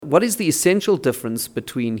what is the essential difference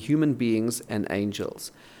between human beings and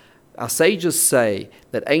angels? Our sages say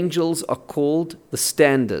that angels are called the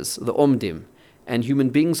standers, the omdim, and human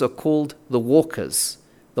beings are called the walkers,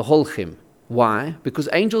 the holchim. Why? Because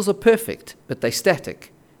angels are perfect, but they're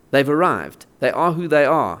static. They've arrived. They are who they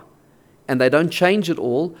are. And they don't change at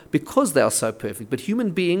all because they are so perfect. But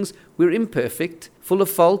human beings, we're imperfect, full of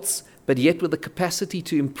faults, but yet with the capacity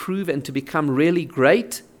to improve and to become really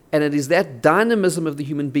great. And it is that dynamism of the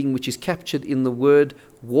human being which is captured in the word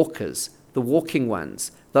walkers, the walking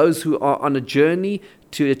ones, those who are on a journey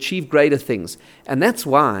to achieve greater things. And that's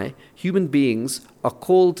why human beings are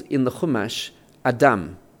called in the Chumash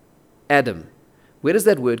Adam. Where does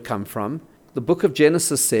that word come from? The book of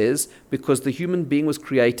Genesis says, because the human being was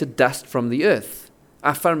created dust from the earth.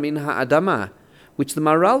 Afar min ha'adama, which the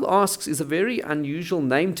Maharal asks is a very unusual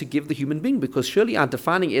name to give the human being, because surely our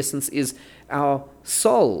defining essence is our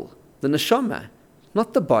soul, the neshama,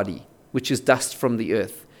 not the body, which is dust from the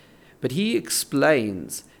earth. But he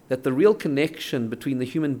explains that the real connection between the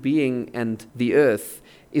human being and the earth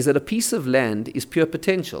is that a piece of land is pure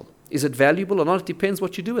potential. Is it valuable or not? It depends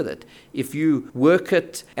what you do with it. If you work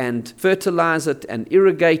it and fertilize it and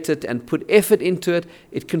irrigate it and put effort into it,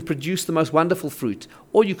 it can produce the most wonderful fruit.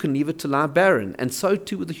 Or you can leave it to lie barren. And so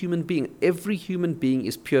too with the human being. Every human being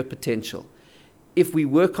is pure potential. If we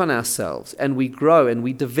work on ourselves and we grow and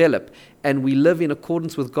we develop and we live in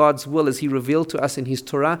accordance with God's will as He revealed to us in His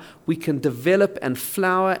Torah, we can develop and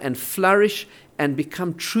flower and flourish and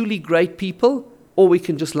become truly great people, or we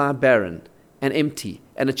can just lie barren and empty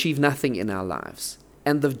and achieve nothing in our lives.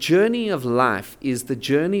 And the journey of life is the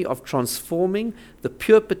journey of transforming the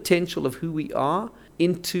pure potential of who we are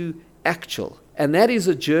into actual. And that is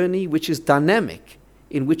a journey which is dynamic,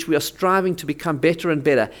 in which we are striving to become better and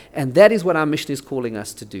better. And that is what our Mishnah is calling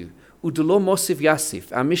us to do. Udulo mosif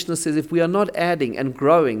yasif. Our Mishnah says if we are not adding and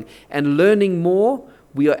growing and learning more,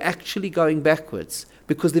 we are actually going backwards.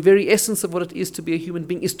 Because the very essence of what it is to be a human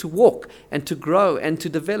being is to walk and to grow and to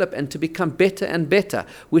develop and to become better and better,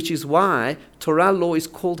 which is why Torah law is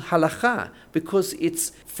called halacha, because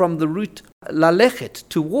it's from the root lalechet,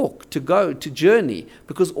 to walk, to go, to journey,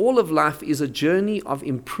 because all of life is a journey of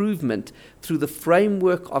improvement through the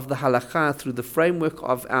framework of the halacha, through the framework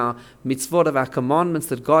of our mitzvot, of our commandments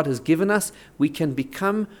that God has given us. We can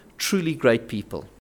become truly great people.